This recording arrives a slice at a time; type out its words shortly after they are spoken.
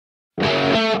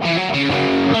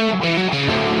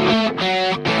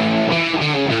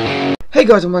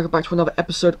guys, and welcome back to another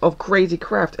episode of Crazy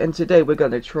Craft, and today we're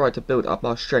going to try to build up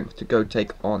our strength to go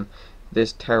take on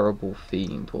this terrible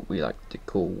fiend, what we like to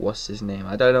call, what's his name?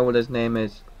 I don't know what his name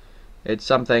is. It's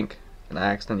something, and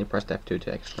I accidentally pressed F2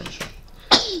 to exclamation.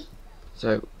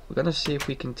 So, we're going to see if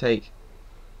we can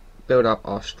build up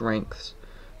our strengths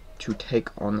to take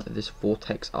on this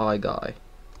Vortex Eye guy.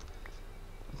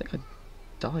 I think I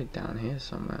died down here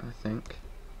somewhere, I think.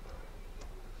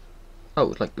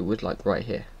 Oh, it was like right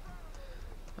here.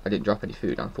 I didn't drop any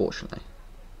food, unfortunately.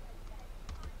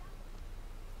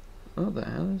 What the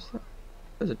hell is that?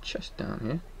 There's a chest down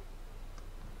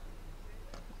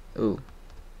here. Ooh.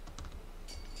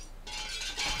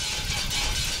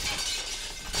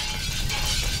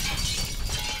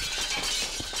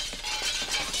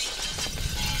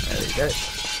 There we go.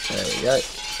 There we go.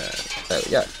 There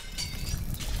we go.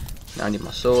 Now I need my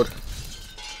sword.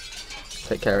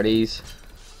 Take care of these.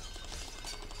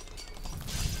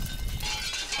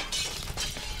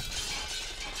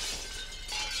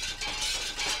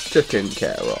 Taken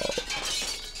care of.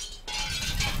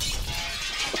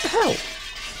 What the hell?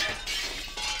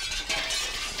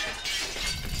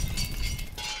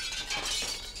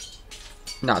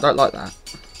 No, I don't like that.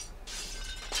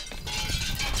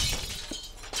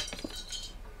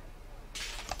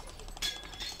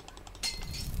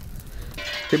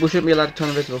 People shouldn't be allowed to turn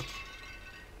invisible.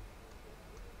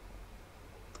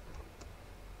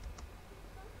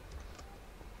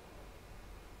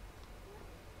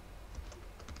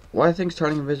 Why are things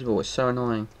turning invisible? It's so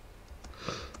annoying.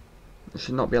 It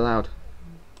should not be allowed.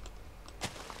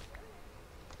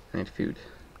 I need food.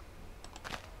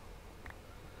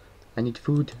 I need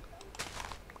food.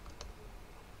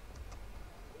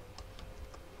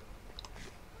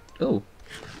 Oh.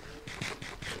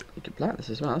 You can plant this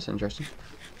as well, that's interesting.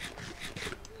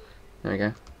 There we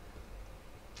go.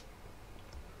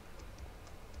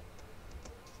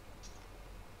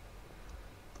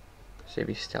 See if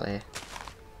he's still here.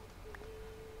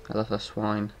 I love the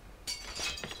swine.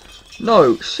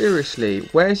 No, seriously,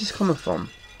 where is this coming from?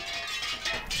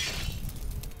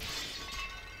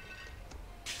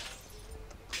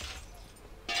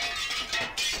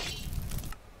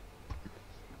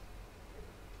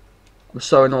 I'm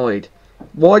so annoyed.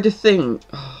 Why the thing?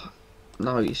 Oh,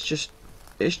 no, it's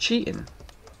cheating.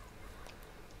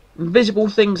 Invisible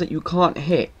things that you can't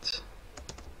hit.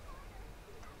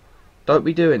 Don't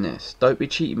be doing this. Don't be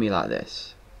cheating me like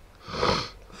this.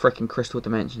 Frickin' Crystal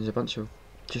Dimensions, a bunch of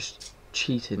just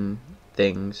cheating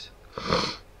things.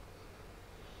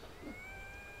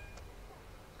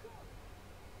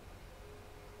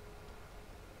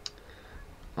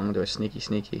 I'm gonna do a sneaky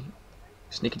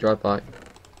drive-by.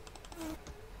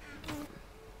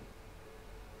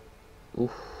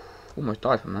 Oof, almost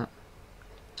died from that.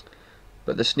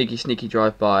 But the sneaky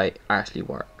drive-by actually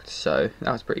worked, so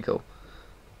that was pretty cool.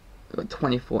 I got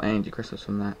 24 energy crystals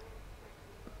from that,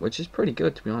 which is pretty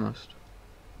good, to be honest.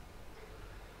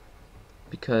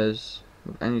 Because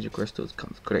with energy crystals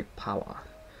comes great power,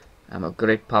 and with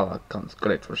great power comes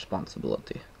great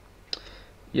responsibility.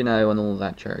 You know, and all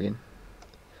that jargon.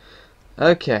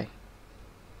 Okay.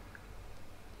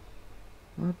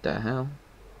 What the hell?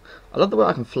 I love the way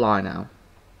I can fly now.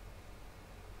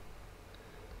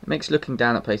 It makes looking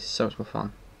down at places so much more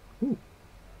fun. Ooh.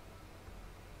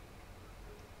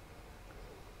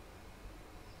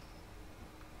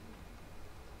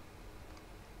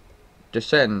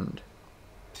 Descend.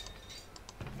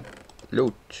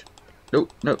 Loot. Loot.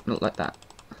 No, not like that.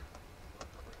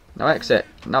 Now exit.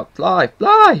 Now fly.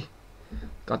 Fly!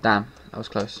 God damn, that was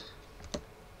close.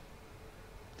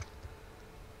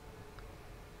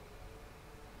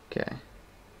 Okay.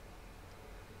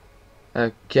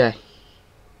 Okay.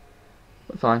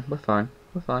 We're fine. We're fine.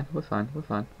 We're fine. We're fine. We're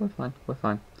fine. We're fine. We're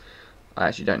fine. I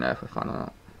actually don't know if we're fine or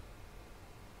not.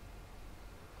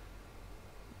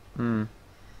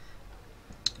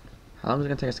 How long is it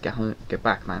gonna take us to get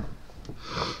back, man?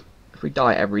 If we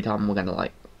die every time we're gonna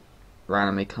like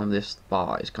randomly come this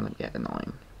far, it's gonna get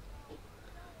annoying.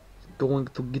 It's going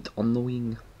to get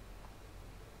annoying.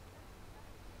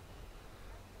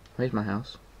 Where's my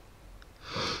house?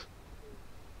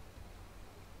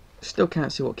 Still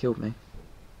can't see what killed me.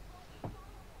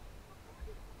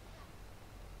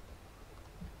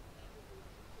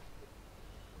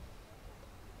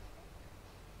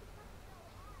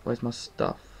 Where's my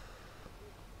stuff?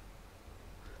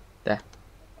 There.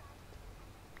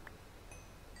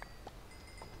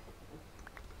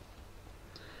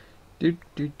 Do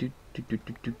do do do do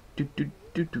do do do do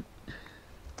do do.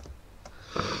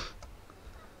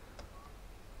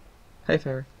 Hey,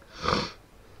 fairy.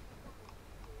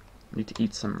 Need to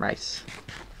eat some rice.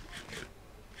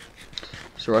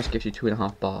 So Rice gives you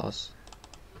 2.5 bars.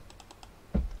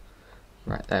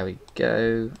 Right, there we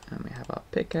go. And we have our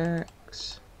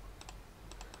pickaxe.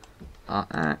 Our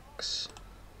axe.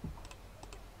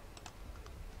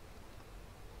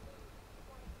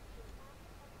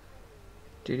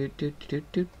 Do do do do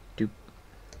do do.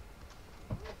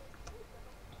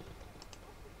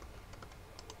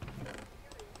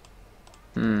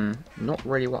 Not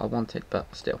really what I wanted,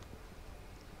 but still.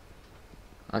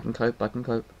 I can cope, I can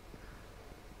cope.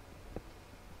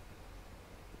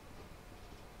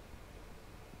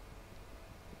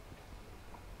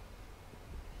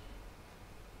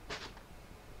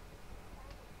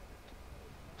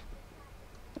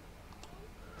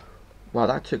 Wow,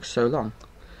 that took so long.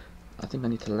 I think I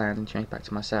need to land and change back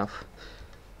to myself.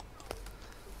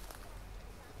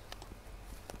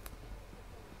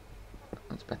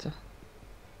 That's better.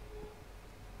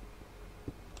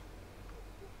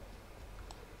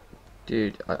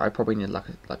 Dude, I probably need like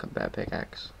a better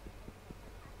pickaxe.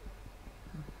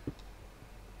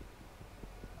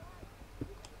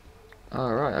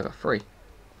 Alright, I got 3.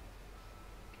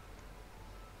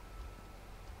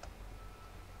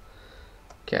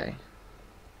 Okay.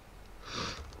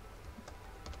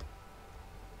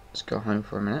 Let's go home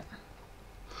for a minute.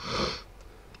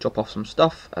 Drop off some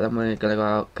stuff, and then we're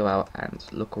gonna go out and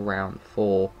look around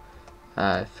for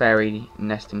fairy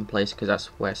nesting place, because that's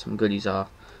where some goodies are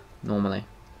normally.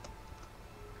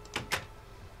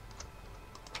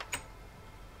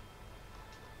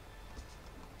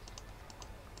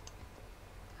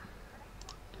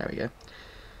 There we go.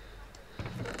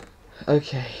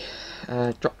 Okay,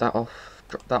 drop that off.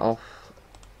 Drop that off.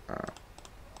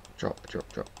 Drop.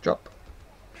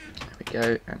 There we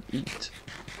go, and eat.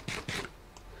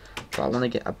 But I want to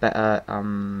get a better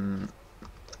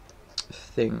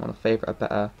thing. I want to favourite a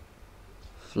better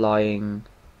flying.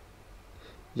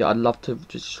 Yeah, I'd love to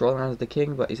just stroll around as the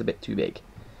king, but he's a bit too big,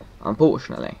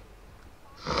 unfortunately.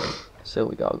 So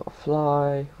we got to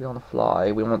fly. We want to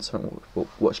fly. We want something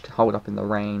which can hold up in the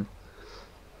rain.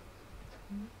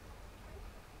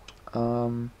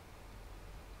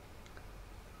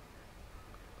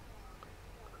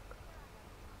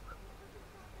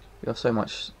 We have so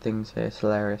much things here. It's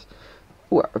hilarious.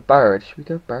 Oh, a bird. Should we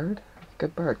go bird? Go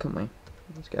bird, couldn't we?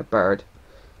 Let's get a bird.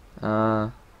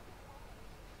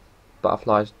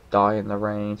 Butterflies die in the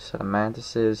rain.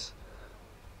 Salamanduses.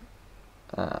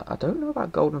 I don't know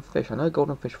about golden fish. I know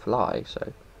golden fish fly,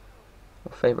 so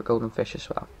my favourite golden fish as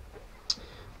well.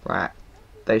 Right,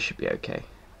 they should be okay.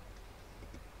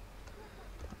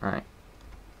 Right,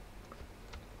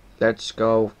 let's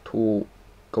go to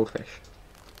goldfish.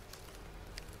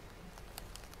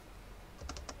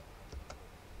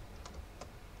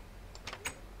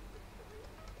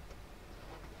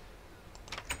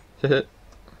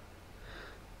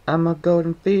 I'm a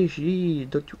golden fish, yeah,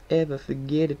 don't you ever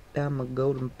forget it, I'm a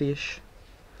golden fish.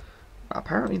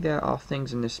 Apparently there are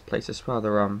things in this place as well,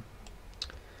 there are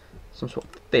some sort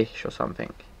of fish or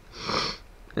something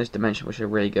in this dimension which are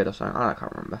really good or something, I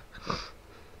can't remember.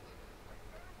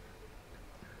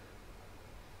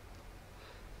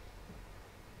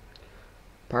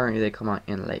 Apparently they come out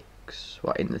in lakes,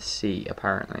 well, in the sea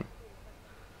apparently,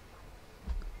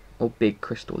 or big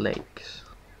crystal lakes.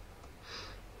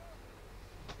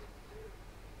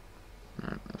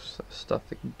 Right, that's that stuff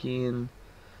again.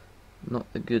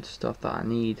 Not the good stuff that I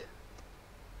need.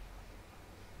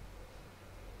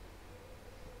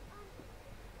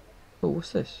 Oh,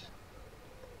 what's this?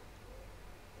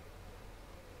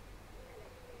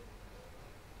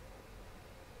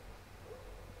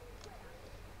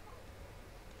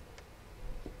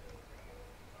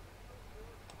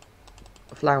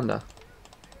 A flounder.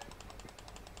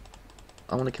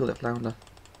 I want to kill that flounder.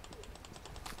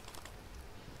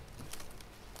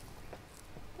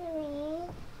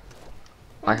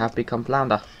 I have become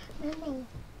flounder. Mommy.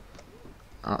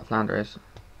 Flounder is.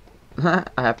 I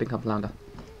have become flounder.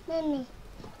 Mommy.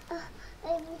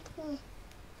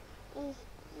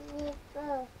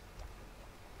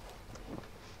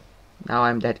 Now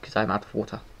I'm dead because I'm out of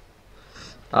water.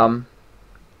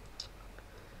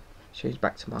 Change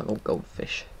back to my old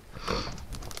goldfish.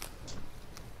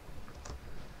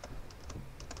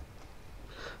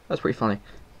 That's pretty funny.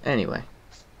 Anyway.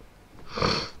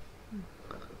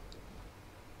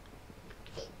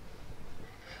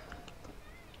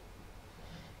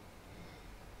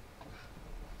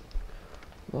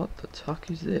 What the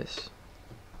tuck is this?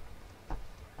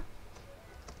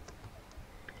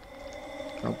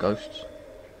 Oh, ghosts.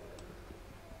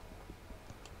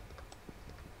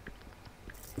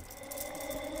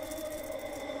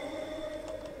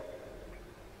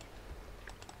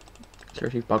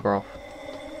 Seriously, bugger off.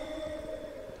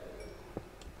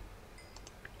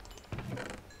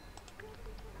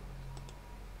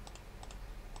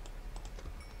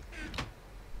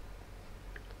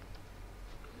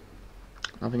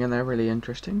 Nothing in there really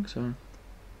interesting, so...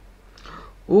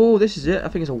 Oh, this is it. I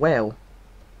think it's a whale.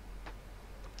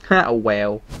 A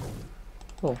whale.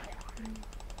 Oh.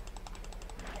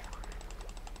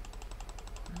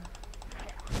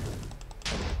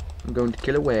 I'm going to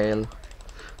kill a whale.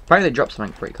 Apparently they dropped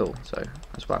something pretty cool, so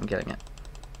that's why I'm getting it.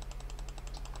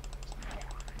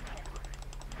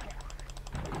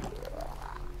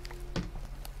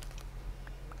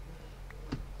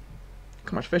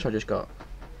 Look how much fish I just got.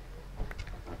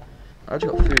 I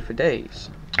just got food for days.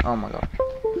 Oh my god.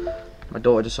 My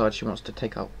daughter decides she wants to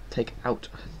take out the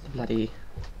bloody...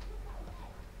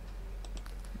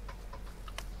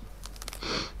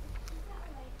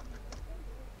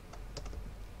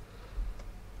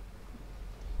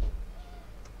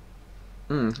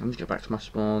 I need to get back to my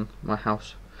spawn, my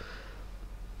house.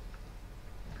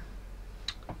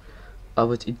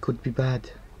 Oh, it could be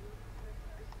bad.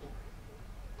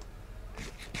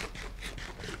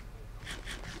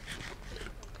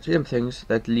 See them things,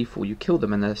 they're lethal. You kill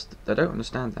them and they don't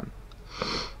understand them.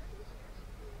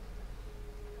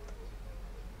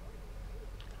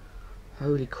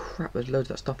 Holy crap, there's loads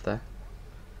of that stuff there.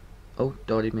 Oh,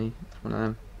 doddy me. It's one of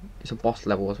them. It's a boss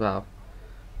level as well.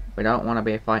 We don't want to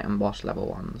be fighting boss level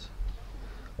ones.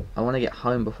 I want to get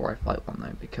home before I fight one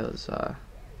though, because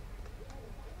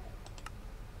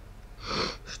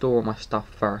store all my stuff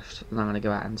first, and I'm going to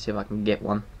go out and see if I can get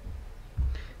one.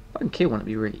 If I can kill one, it'd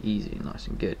be really easy and nice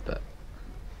and good, but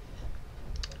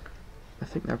I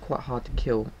think they're quite hard to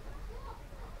kill.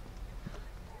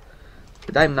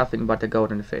 But I'm nothing but a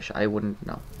golden fish, I wouldn't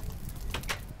know.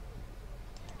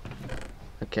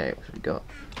 Okay, what have we got?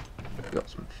 We got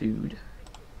some food.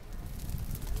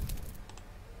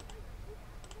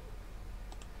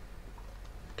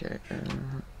 Okay,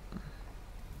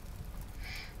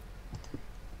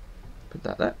 put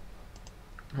that there.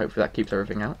 Hopefully that keeps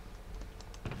everything out.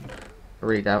 I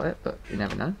really doubt it, but you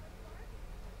never know.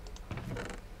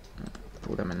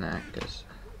 Pull them in there, because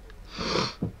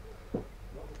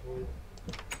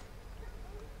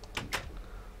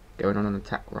going on an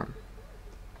attack run.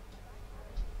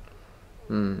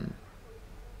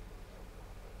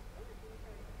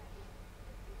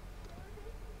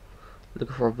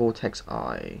 Looking for a vortex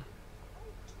eye.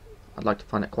 I'd like to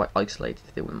find it quite isolated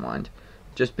if they wouldn't mind.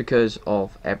 Just because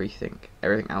of everything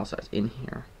else that's in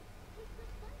here.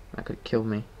 That could kill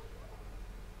me.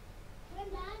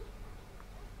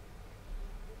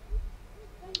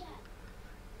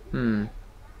 Ooh.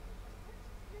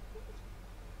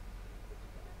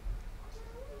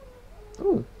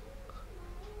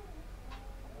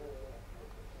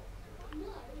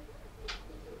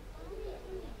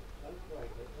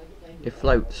 It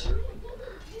floats.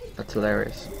 That's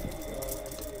hilarious.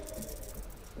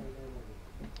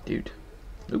 Dude.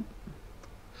 Oop.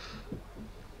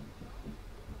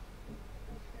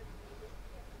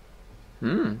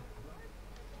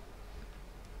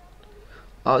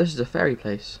 Oh, this is a fairy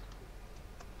place.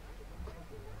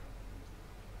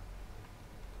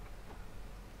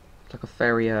 It's like a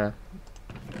fairy, you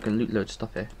can loot loads of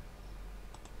stuff here.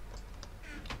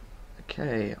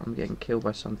 Okay, I'm getting killed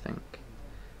by something.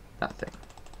 That thing.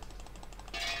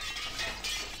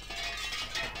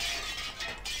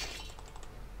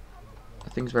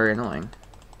 That thing's very annoying.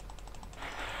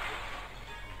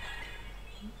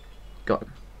 Got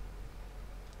him.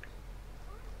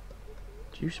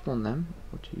 Do you spawn them,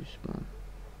 or do you spawn...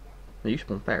 No, you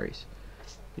spawn fairies.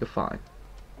 You're fine.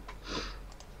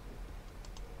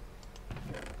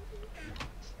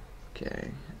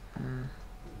 Okay.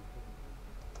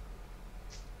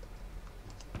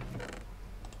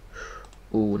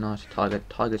 Ooh, nice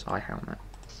tiger's eye helmet.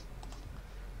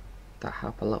 That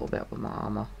help a little bit with my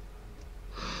armor.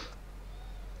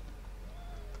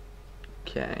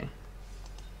 Okay.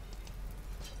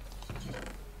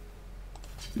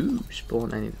 Ooh,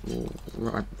 spawn any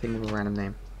thing with a random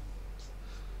name.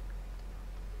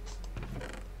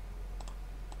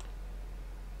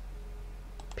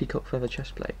 Peacock feather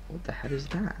chestplate. What the hell is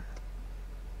that?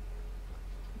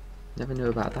 Never knew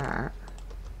about that.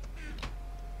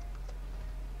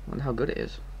 Wonder how good it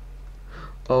is.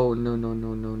 Oh no no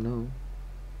no no no.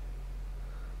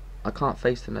 I can't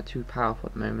face them, they're too powerful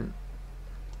at the moment.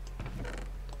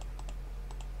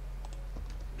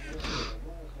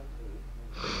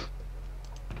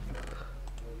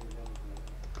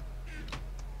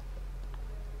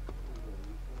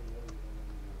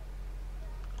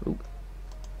 Ooh.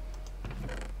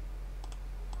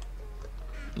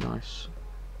 Nice.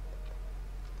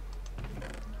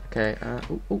 Okay,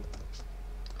 ooh.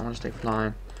 I want to stay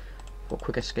flying for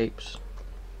quick escapes.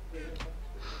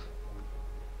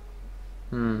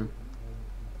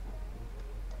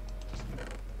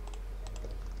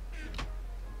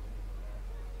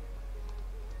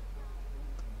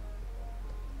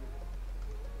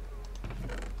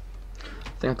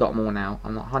 think I've got them all now.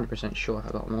 I'm not 100% sure if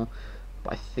I got them all,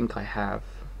 but I think I have.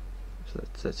 So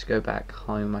let's go back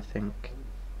home, I think.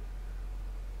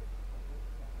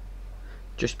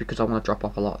 Just because I want to drop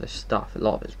off a lot of this stuff. A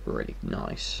lot of it's really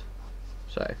nice.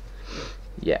 So,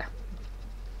 yeah.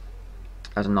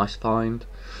 That was a nice find.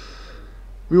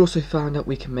 We also found out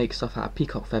we can make stuff out of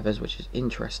peacock feathers, which is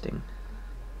interesting.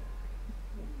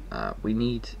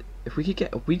 If we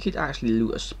could actually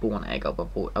loot a spawn egg of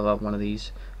one of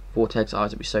these vortex eyes,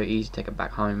 it'd be so easy to take it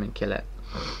back home and kill it.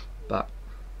 But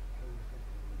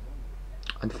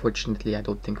unfortunately, I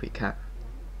don't think we can.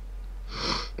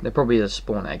 There probably is a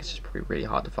spawn egg. It's just probably really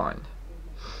hard to find.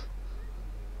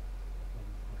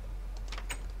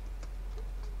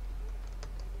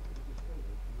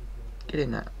 Get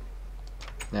in there.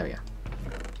 There we go.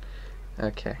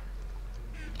 Okay.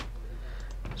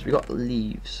 So we got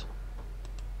leaves.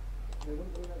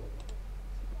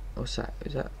 What's that?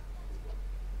 Is that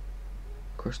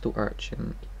crystal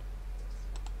urchin,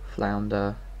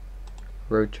 flounder,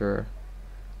 rotor?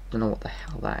 Don't know what the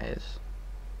hell that is.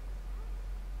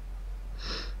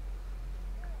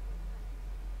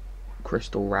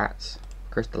 Crystal rats,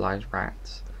 crystallized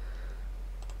rats.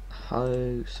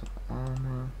 Hoe, some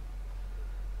armor,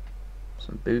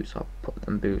 some boots. I'll put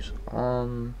them boots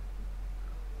on.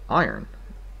 Iron.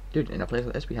 Dude, in a place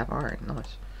like this we have iron.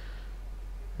 Nice.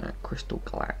 Crystal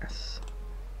glass.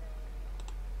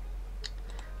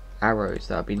 Arrows.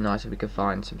 That would be nice if we could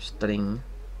find some stunning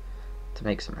to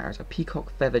make some arrows. A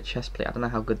peacock feather chestplate. I don't know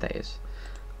how good that is.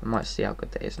 I might see how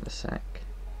good that is in a sec.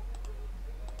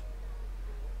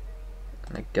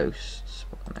 And a ghost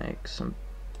spawn egg. Some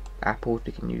apples.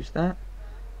 We can use that.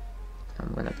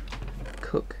 I'm gonna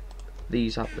cook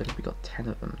these up. Because we got 10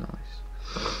 of them. Nice.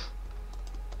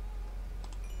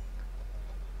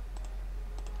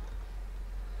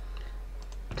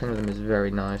 10 of them is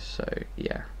very nice, so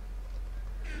yeah.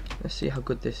 Let's see how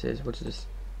good this is. What is this?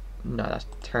 No, that's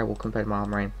terrible compared to my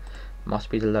armor rain. Must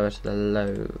be the lowest of the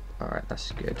low. Alright,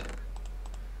 that's good.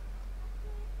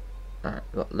 Alright,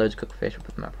 we've got loads of cooked fish. We'll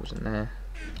put the apples in there.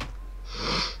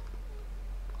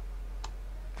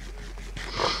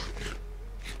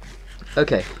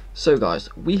 Okay, so guys,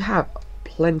 we have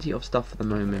plenty of stuff at the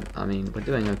moment. I mean, we're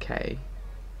doing okay.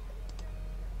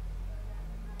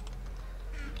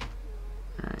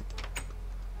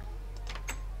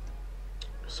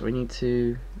 So we need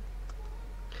to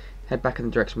head back in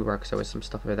the direction we were, because there was some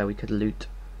stuff over there we could loot.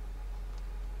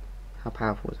 How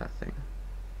powerful is that thing?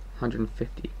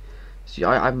 150. See,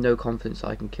 I have no confidence that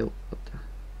I can kill.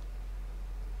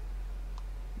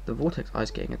 The vortex eye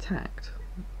is getting attacked.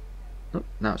 Nope,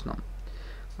 no it's not.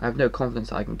 I have no confidence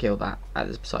that I can kill that at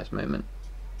this precise moment.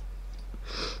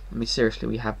 I mean,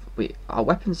 seriously, our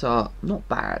weapons are not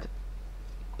bad,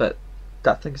 but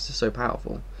that thing is just so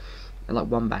powerful. It like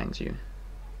one bangs you.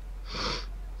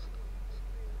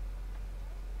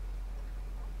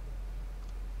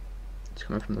 It's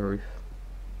coming from the roof.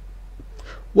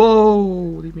 Whoa!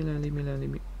 Leave me alone, leave me alone, leave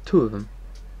me. 2 of them.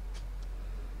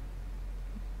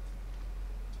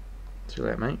 See you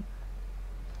later, mate.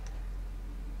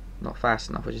 Not fast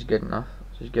enough, which is good enough.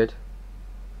 Which is good.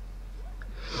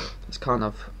 It's kind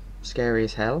of scary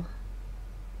as hell.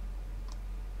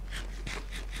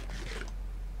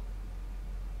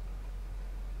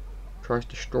 Tries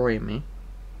destroying me.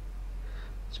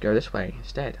 Let's go this way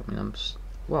instead. I mean,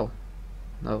 well,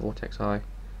 another vortex eye.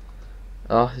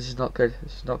 Oh, this is not good.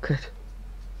 This is not good.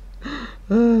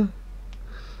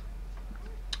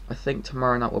 I think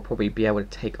tomorrow night we'll probably be able to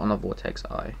take on a vortex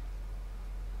eye,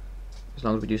 as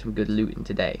long as we do some good looting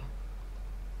today.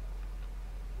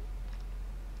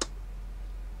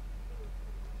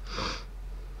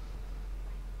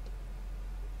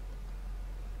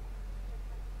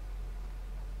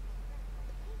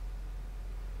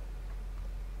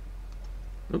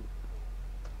 Nope.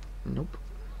 Nope.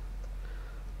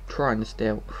 Trying to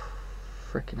stay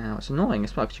freaking out. It's annoying.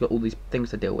 It's like you've got all these things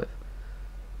to deal with.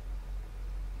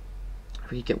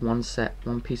 If we could get one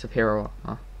piece of hero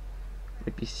armor,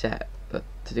 we'd be set. But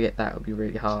to get that would be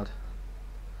really hard.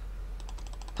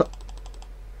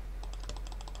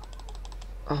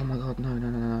 Oh my god, no, no,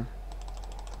 no, no.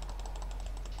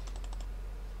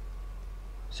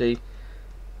 See?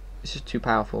 It's just too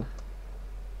powerful.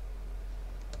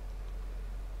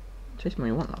 Chase me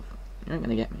when you want, love. You ain't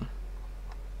gonna get me.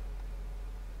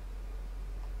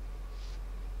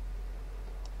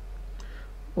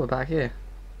 Oh, we're back here.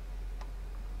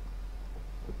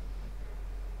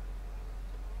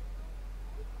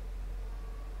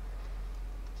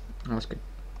 Oh, that's good.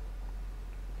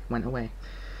 It went away.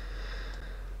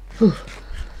 Whew.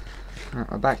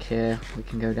 Alright, we're back here. We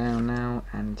can go down now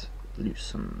and loot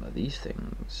some of these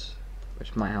things.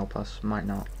 which might help us, might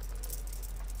not.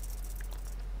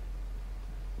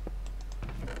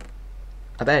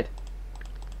 A bed.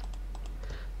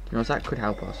 You know, that could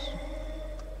help us.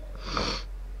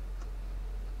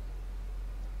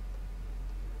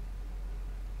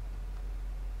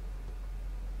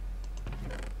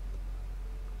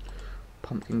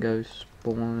 Pumpkin ghost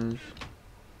spawners.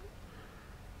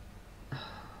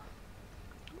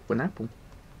 An apple.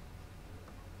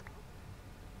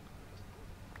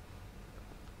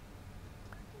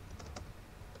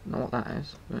 Not what that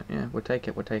is, but yeah, we'll take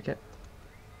it, we'll take it.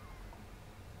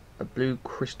 A blue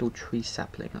crystal tree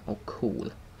sapling. Oh,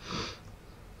 cool.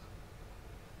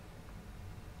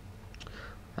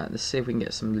 Let's see if we can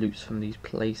get some loots from these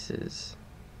places.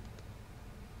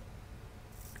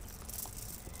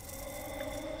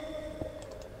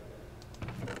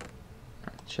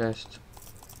 Chest.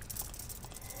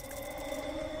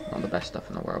 Not the best stuff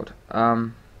in the world.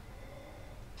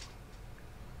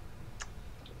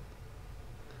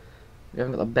 We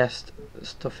haven't got the best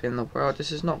stuff in the world.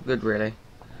 This is not good, really.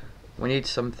 We need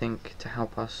something to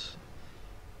help us.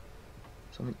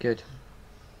 Something good.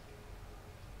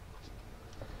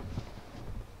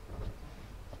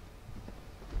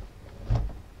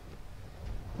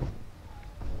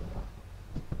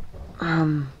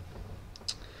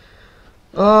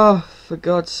 Oh, for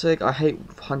God's sake, I hate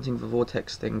hunting for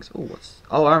vortex things. Oh, what's...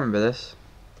 Oh, I remember this.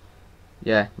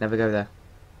 Yeah, never go there.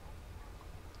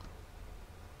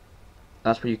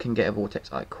 That's where you can get a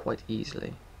vortex eye quite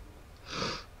easily.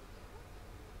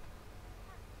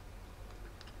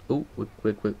 Oh,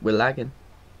 we're lagging.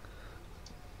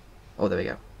 Oh, there we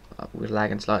go. We're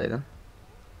lagging slightly then.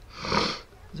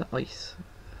 Is that ice?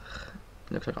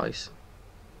 Looks like ice.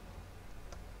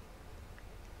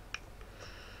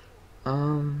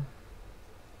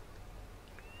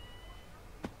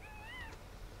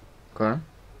 Okay.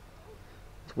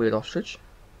 It's a weird ostrich.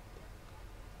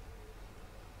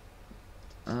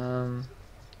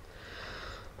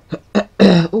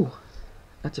 Oh,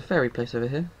 that's a fairy place over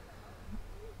here.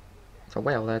 There's a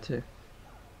whale there too.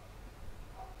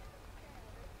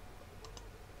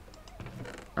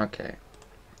 Okay.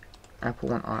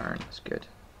 Apple and iron, that's good.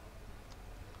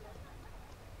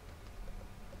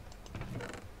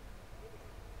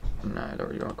 No, I don't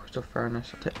really want crystal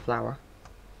furnace. I'll take flour.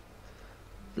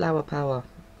 Flower power.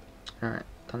 Alright,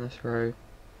 done this row.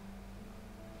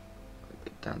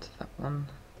 Get down to that one.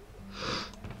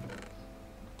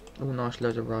 Oh, nice,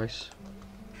 loads of rice.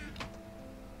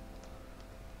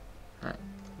 Alright,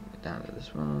 get down to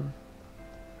this one.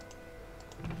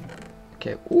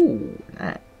 Okay, ooh, an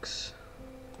axe.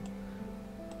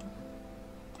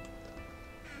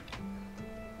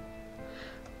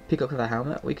 Peacock feather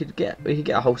helmet. We could get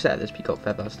a whole set of this peacock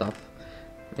feather stuff.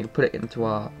 We could put it into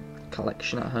our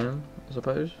collection at home, I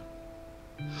suppose.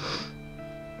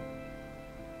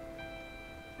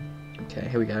 Okay,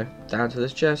 here we go. Down to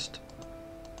this chest.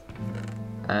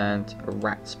 And a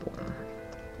rat spawner.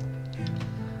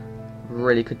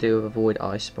 Really could do with a void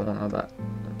ice spawner, but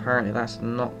apparently that's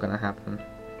not going to happen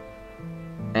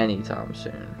anytime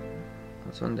soon.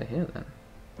 What's under here then?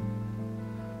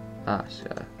 Ah, so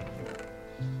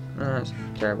no, that's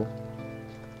terrible.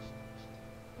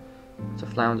 It's a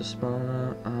flounder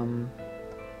spawner.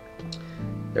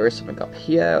 There is something up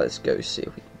here. Let's go see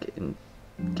if we can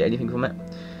get anything from it.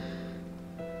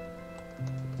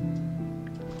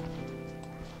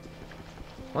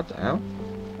 What the hell?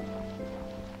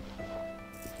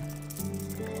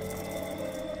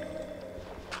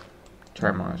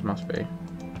 Termites must be.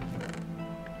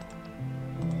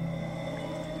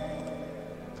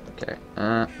 Okay,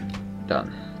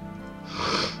 done.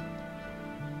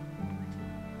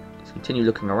 Let's continue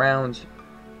looking around.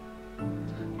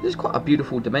 This is quite a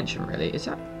beautiful dimension, really. Is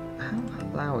that...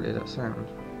 How loud is that sound?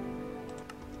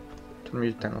 Turn the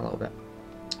music down a little bit.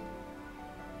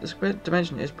 This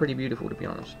dimension is pretty beautiful, to be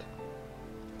honest.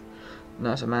 No,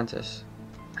 that's a mantis.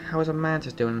 How is a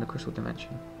mantis doing in the crystal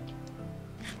dimension?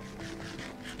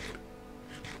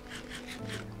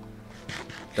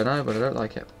 Don't know, but I don't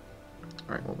like it.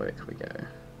 Alright, well, where can we go?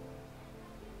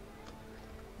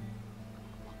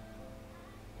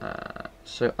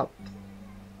 So up.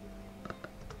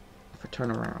 If I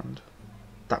turn around,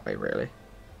 that way, really.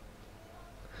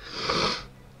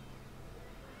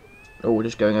 Oh, we're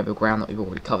just going over ground that we've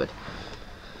already covered.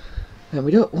 And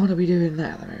we don't want to be doing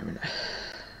that at the moment.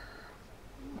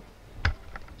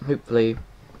 Hopefully,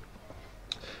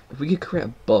 if we could create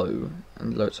a bow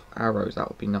and loads of arrows, that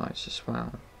would be nice as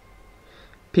well.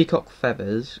 Peacock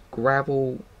feathers,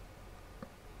 gravel.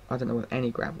 I don't know what any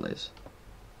gravel is.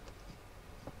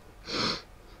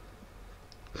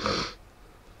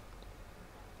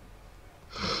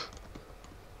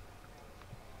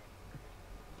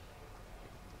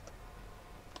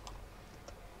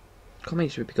 Come here,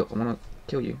 stupid peacock. I wanna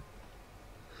kill you.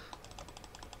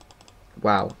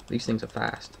 Wow, these things are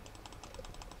fast.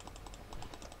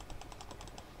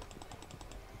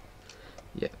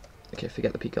 Yeah. Okay,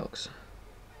 forget the peacocks.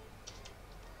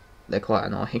 They're quite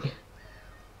annoying.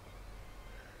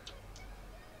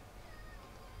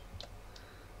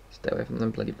 Stay away from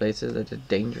them bloody places, they're just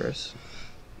dangerous.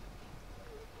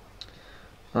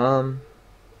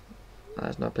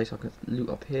 There's no place I can loot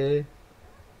up here.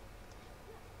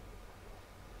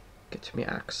 Get my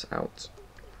axe out.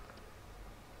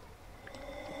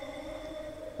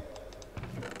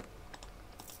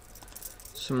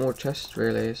 Some more chests,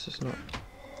 really. It's just not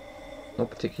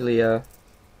particularly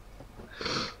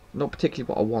not particularly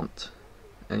what I want.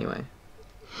 Anyway.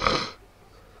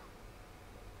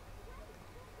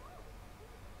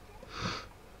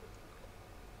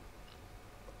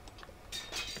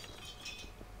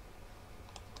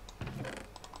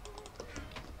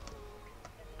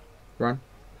 Run.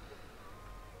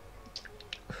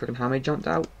 Freaking how many jumped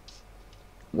out?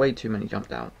 Way too many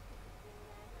jumped out.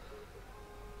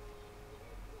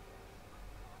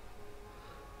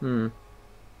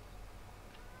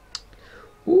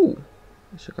 Ooh,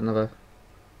 let's look another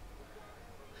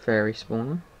fairy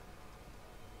spawner.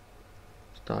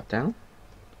 Start down.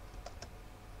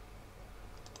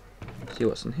 See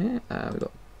what's in here. We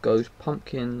got ghost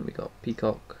pumpkin. We got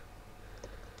peacock.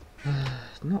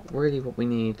 It's not really what we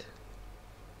need.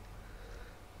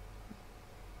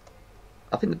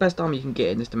 I think the best armor you can get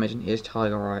in this dimension is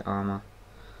tiger eye armor.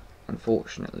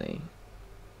 Unfortunately,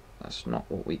 that's not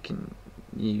what we can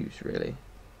use really.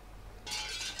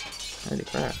 Holy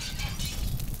crap.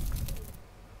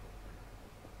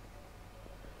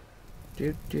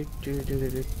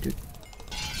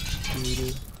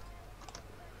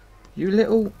 You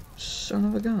little son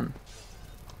of a gun.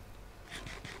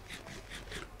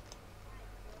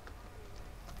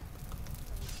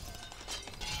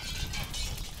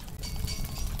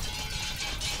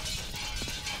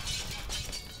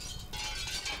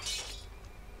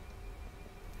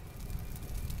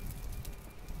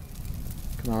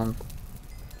 Come on.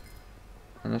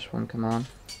 And this one, come on.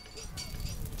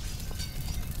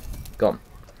 Gone.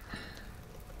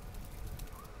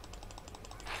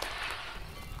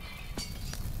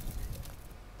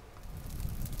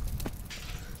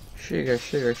 Sugar,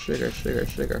 sugar, sugar, sugar,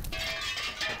 sugar.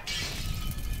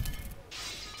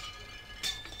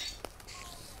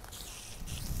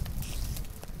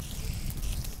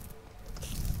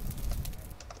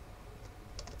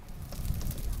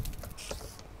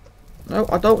 No,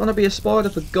 I don't want to be a spider,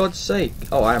 for God's sake.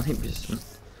 Oh, I am hit resistant.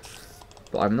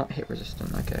 But I'm not hit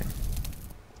resistant, okay.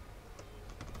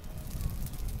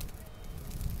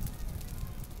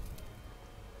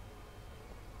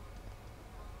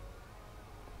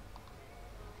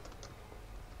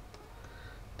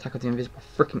 Attack of the invisible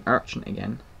freaking urchin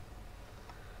again.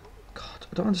 God,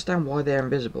 I don't understand why they're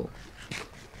invisible.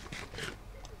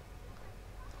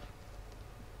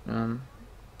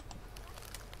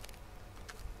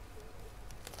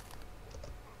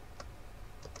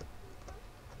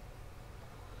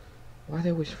 Why are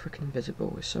they always freaking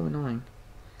invisible? It's so annoying.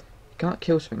 You can't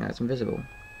kill something that's invisible.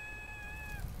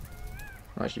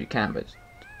 Well, actually you can, but it's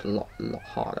a lot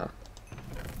harder.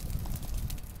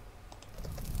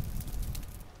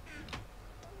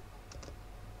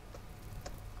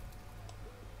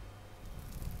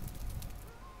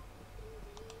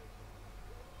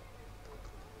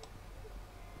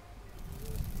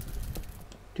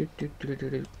 It's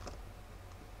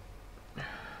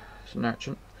an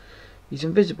urchin. He's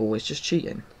invisible. It's just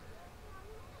cheating.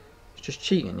 It's just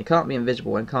cheating. You can't be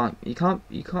invisible and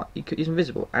he's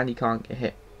invisible and he can't get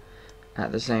hit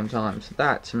at the same time. So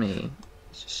that to me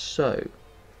is just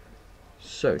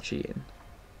so cheating.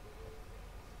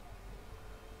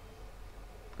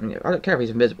 I mean, I don't care if he's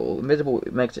invisible. Invisible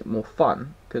makes it more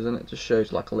fun because then it just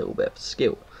shows like a little bit of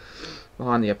skill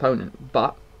behind the opponent.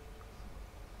 But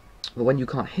when you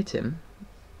can't hit him,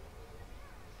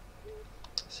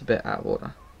 it's a bit out of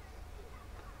order.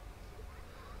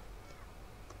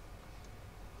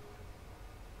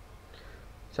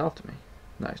 It's after me.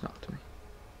 No, it's not after me.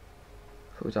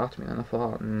 If it was after me, then I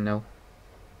thought, no.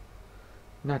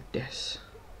 Not this.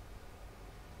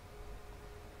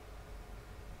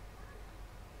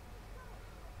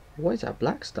 What is that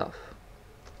black stuff?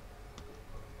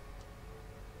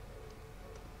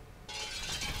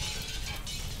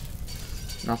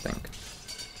 Nothing.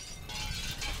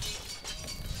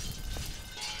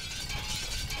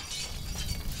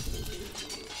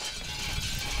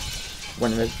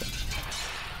 When there is.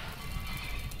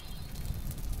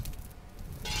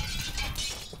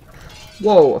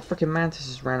 Whoa, a freaking mantis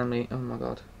is randomly. Oh my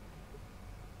god.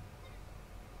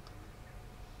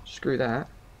 Screw that.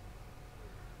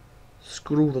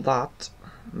 Screw that.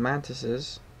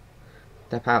 Mantises.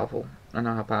 They're powerful. I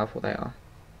know how powerful they are.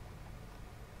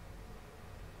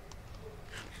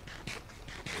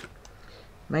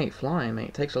 Mate, flying,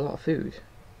 mate, takes a lot of food.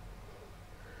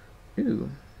 Ooh,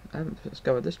 I haven't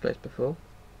discovered this place before.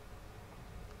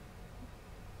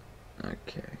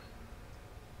 Okay.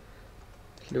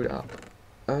 Let's loot it up.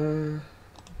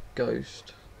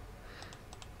 Ghost.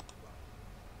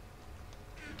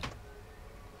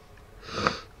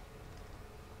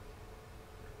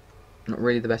 Not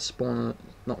really the best spawner,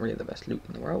 not really the best loot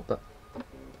in the world, but...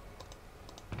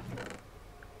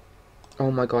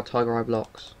 Oh my god, tiger eye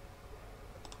blocks.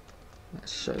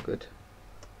 That's so good.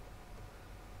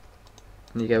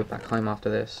 And you go back home after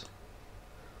this.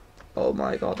 Oh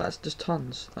my god, that's just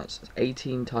tons. That's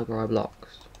 18 tiger eye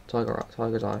blocks.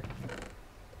 Tiger's eye.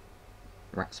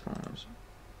 Rat spawners.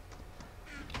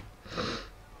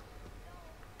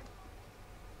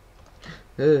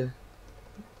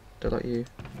 Don't like you.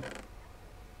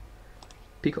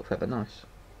 Peacock feather, nice.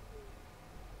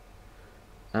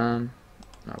 I've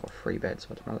got 3 beds,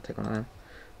 so I'd rather take one of them.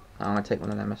 I'm gonna take one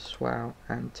of them as well,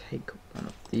 and take one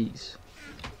of these.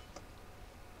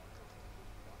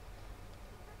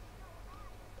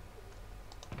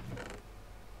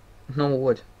 Normal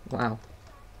wood, wow.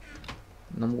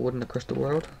 Normal wood in the crystal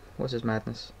world? What's this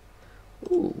madness?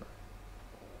 Ooh.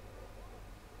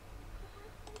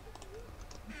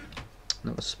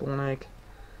 Another spawn egg,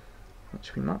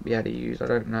 which we might be able to use, I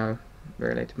don't know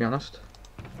really, to be honest.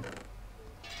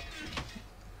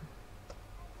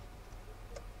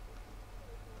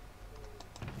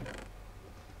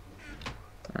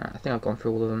 I think I've gone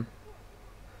through all of them.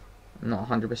 I'm not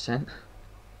 100%.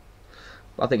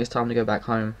 But I think it's time to go back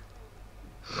home.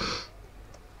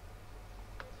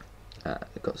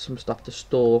 They've got some stuff to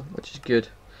store, which is good.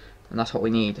 And that's what we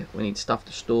need. We need stuff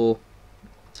to store.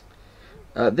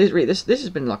 This has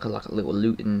been like a little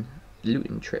looting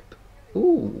trip.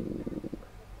 Ooh.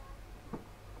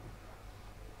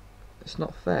 It's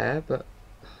not fair, but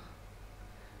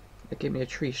they give me a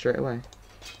tree straight away.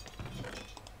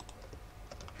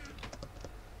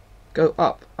 Go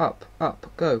up, up, up,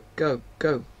 go, go,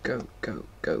 go, go, go,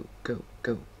 go, go,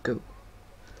 go, go.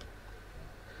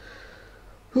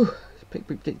 Whew.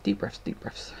 Deep breaths, deep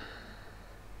breaths.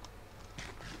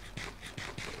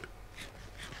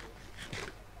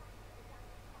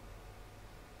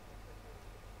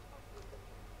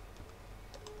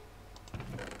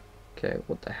 Okay,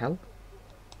 what the hell?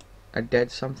 A dead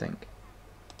something.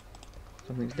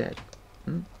 Something's dead.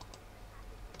 Did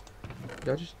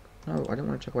I just... No, I don't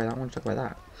want to chuck away that. I want to chuck away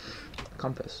that.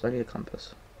 Compass. I need a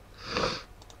compass.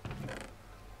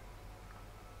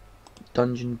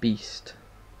 Dungeon Beast.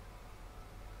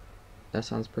 That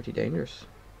sounds pretty dangerous.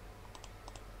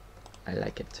 I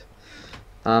like it.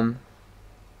 Okay.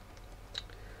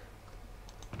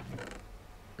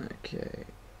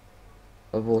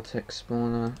 A vortex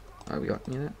spawner. Oh, we got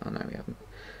any of that? Oh no, we haven't.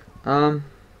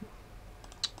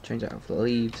 Change that out for the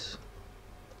leaves.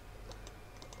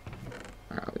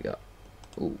 We got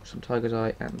some tiger's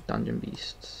eye and dungeon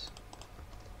beasts.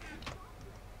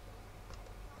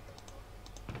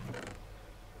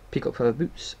 Peacock feather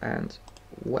boots and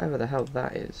whatever the hell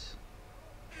that is.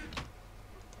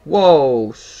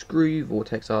 Whoa! Screw you,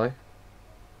 vortex eye.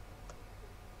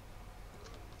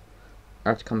 I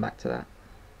have to come back to that.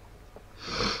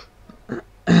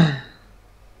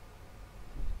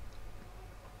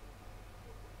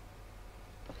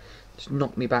 Just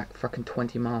knocked me back fucking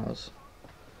 20 miles.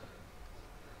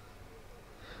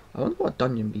 I wonder what a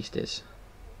dungeon beast is.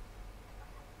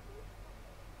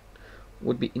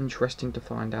 Would be interesting to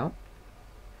find out.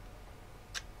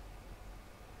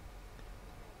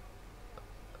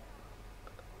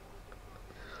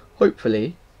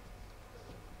 Hopefully,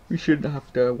 we shouldn't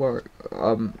have to work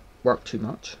too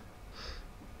much.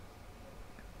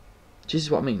 This is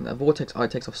what I mean. The vortex eye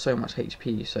takes off so much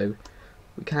HP, so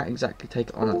we can't exactly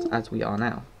take it on as we are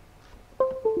now.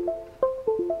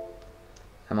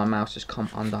 And my mouse just come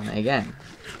undone again.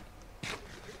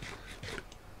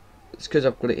 It's because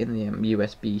I've got it in the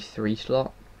USB 3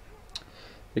 slot.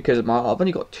 Because I've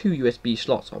only got 2 USB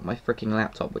slots on my freaking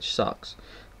laptop, which sucks.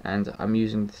 And I'm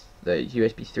using the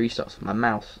USB 3 slots for my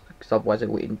mouse, because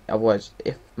otherwise,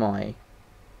 if my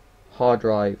hard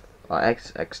drive,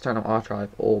 external hard drive,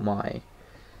 or my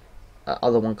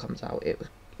other one comes out, it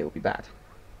will be bad.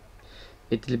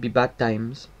 It'll be bad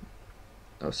times.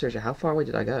 Oh seriously, how far away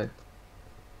did I go?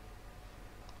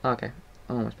 Okay,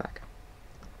 I'm almost back.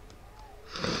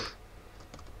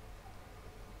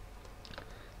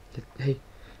 Hey,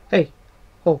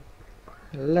 oh,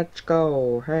 Let's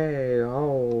go. Hey,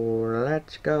 oh,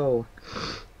 let's go.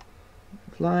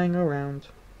 Flying around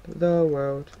the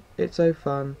world. It's so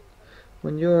fun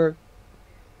when you're,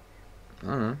 I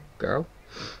don't know, girl.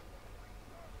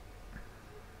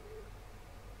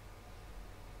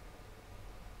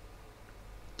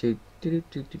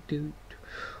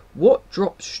 What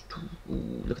drops?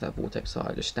 Ooh, look at that vortex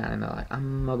side, just standing there like,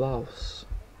 I'm a boss.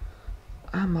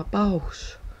 I'm a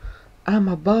boss. I'm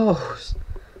a boss.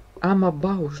 I'm a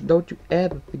boss. Don't you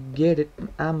ever forget it.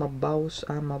 I'm a boss.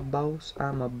 I'm a boss.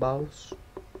 I'm a boss.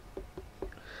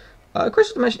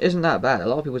 Crystal Dimension isn't that bad. A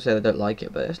lot of people say they don't like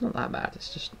it, but it's not that bad.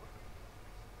 It's just,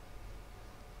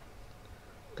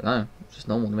 I don't know. It's just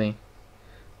normal to me.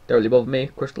 Don't really bother me.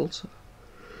 Crystals.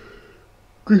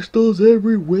 Crystals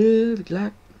everywhere.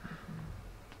 Like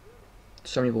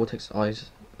so many vortex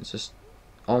eyes. It's just,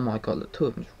 oh my god! Look, two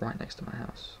of them just right next to my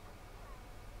house.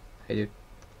 Hey, dude.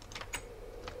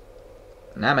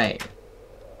 Name.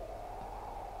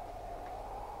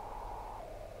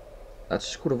 That's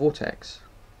just called a vortex.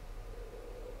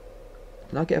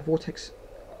 Can I get a vortex?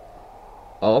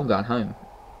 Oh, I'm going home.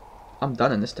 I'm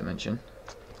done in this dimension.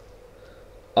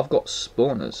 I've got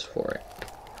spawners for it.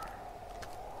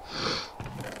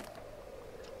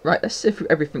 Right, let's sift through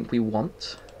everything we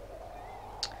want.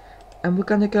 And we're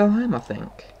gonna go home, I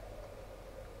think.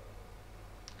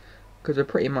 Because we're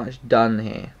pretty much done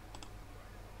here.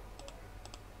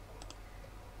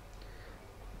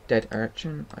 Dead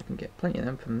urchin. I can get plenty of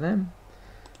them from them.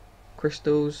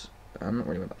 Crystals. I'm not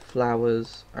really about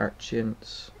flowers.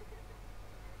 Urchins.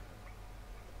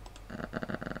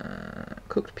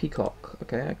 Cooked peacock.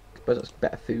 Okay, I suppose that's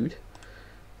better food.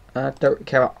 Don't really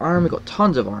care about iron. We've got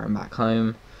tons of iron back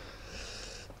home.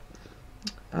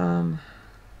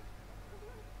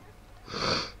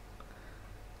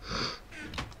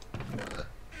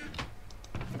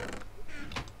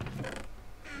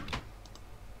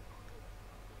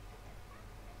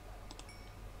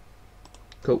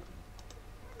 Cool.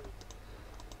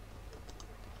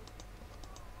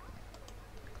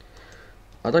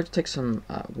 I'd like to take some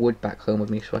wood back home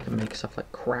with me so I can make stuff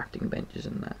like crafting benches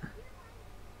and that.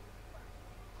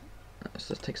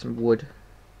 So let's take some wood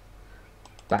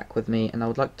back with me, and I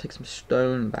would like to take some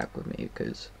stone back with me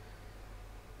because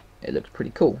it looks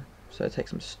pretty cool. So take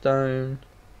some stone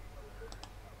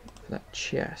for that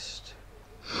chest.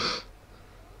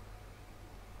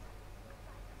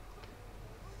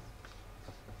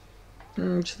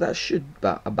 So that should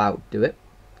about do it.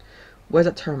 Where's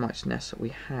that termite's nest that we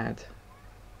had?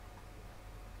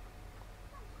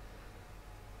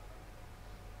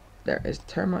 There is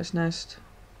the termite's nest.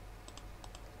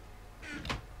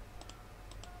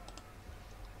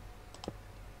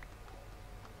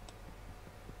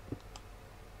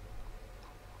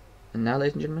 And now,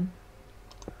 ladies and gentlemen,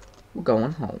 we're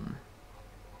going home.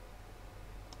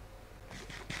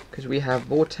 Because we have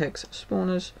vortex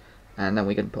spawners, and then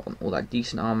we can put on all that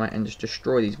decent armor and just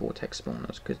destroy these vortex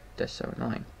spawners because they're so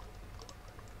annoying.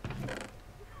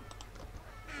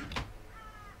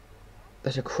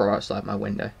 There's a crow outside my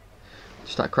window.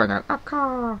 Just like crying out,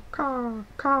 caw, caw,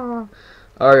 caw.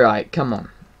 Alright, come on.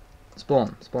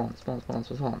 Spawn, spawn, spawn, spawn,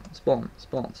 spawn, spawn,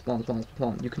 spawn, spawn, spawn,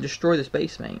 spawn. You can destroy this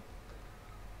base, mate.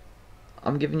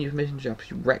 I'm giving you permission to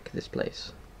actually wreck this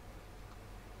place.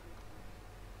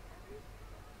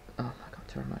 Oh my god,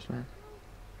 termites, man.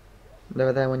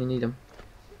 They're there when you need them.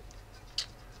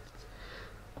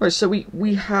 Right, so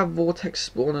we have vortex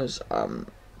spawners,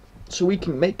 so we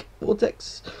can make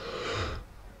vortex.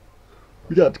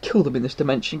 We don't have to kill them in this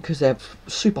dimension because they're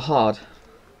super hard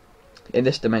in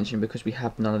this dimension because we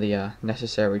have none of the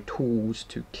necessary tools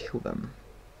to kill them.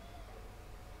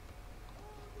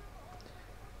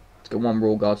 Let's get one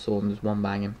raw guard sword and just one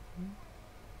bang him.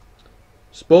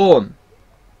 Spawn!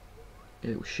 You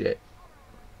little shit.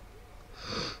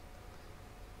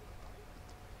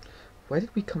 Where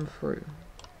did we come through?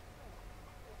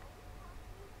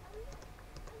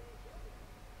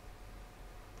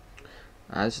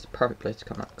 This is the perfect place to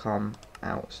come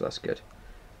out, so that's good.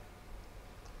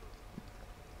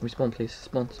 Respawn, please.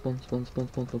 Spawn, spawn, spawn, spawn,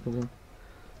 spawn, spawn, spawn.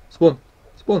 Spawn,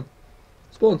 spawn,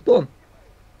 spawn, spawn,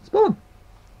 spawn,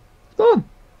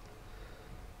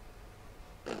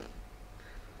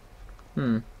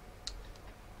 spawn.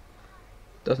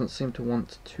 Doesn't seem to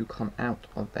want to come out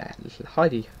of their little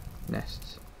hidey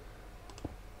nests.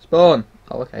 Spawn!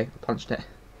 Oh, okay. I punched it.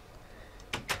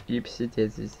 Oopsie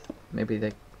daisies. Maybe they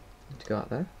need to go out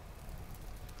there.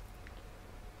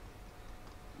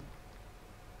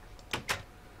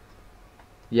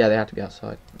 Yeah, they have to be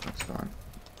outside. That's fine.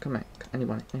 Come on.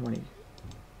 Anyone.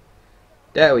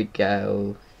 There we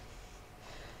go.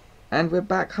 And we're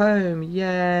back home.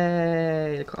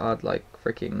 Yay! Look at our like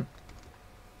freaking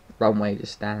runway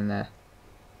just standing there.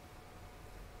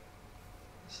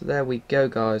 So there we go,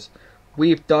 guys.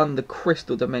 We've done the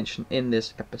crystal dimension in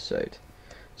this episode.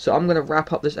 So I'm gonna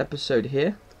wrap up this episode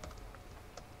here.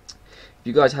 If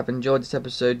you guys have enjoyed this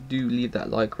episode, do leave that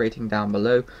like rating down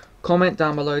below. Comment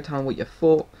down below, tell me what you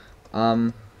thought.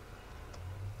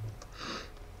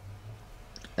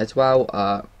 As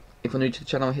well, if you're new to the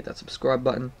channel, hit that subscribe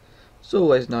button. It's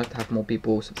always nice to have more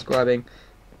people subscribing.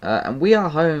 And we are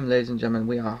home, ladies and gentlemen.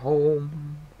 We are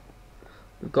home.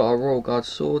 We've got our Royal Guard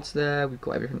swords there. We've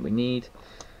got everything we need.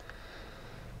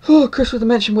 Oh, Crystal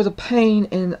Dimension was a pain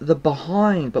in the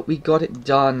behind, but we got it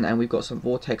done, and we've got some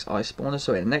Vortex Ice Spawners.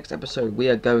 So in the next episode, we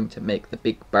are going to make the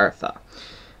Big Bertha.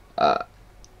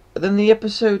 Then the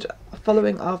episode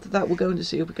following after that, we're going to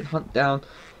see if we can hunt down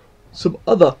some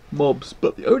other mobs.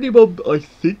 But the only mob I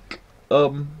think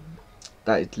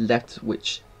that is left,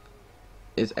 which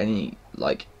is any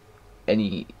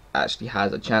actually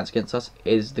has a chance against us,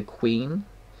 is the Queen.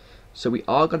 So we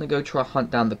are going to go try hunt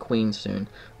down the Queen soon.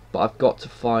 But I've got to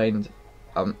find,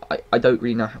 I don't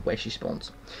really know where she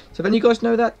spawns. So if any of you guys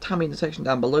know that, tell me in the section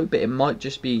down below. But it might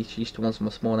just be she spawns from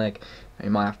a spawn egg, and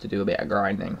you might have to do a bit of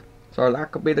grinding. So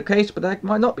that could be the case, but that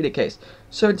might not be the case.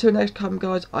 So until next time,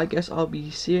 guys, I guess I'll be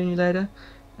seeing you later.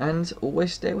 And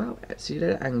always stay well. See you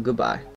later, and goodbye.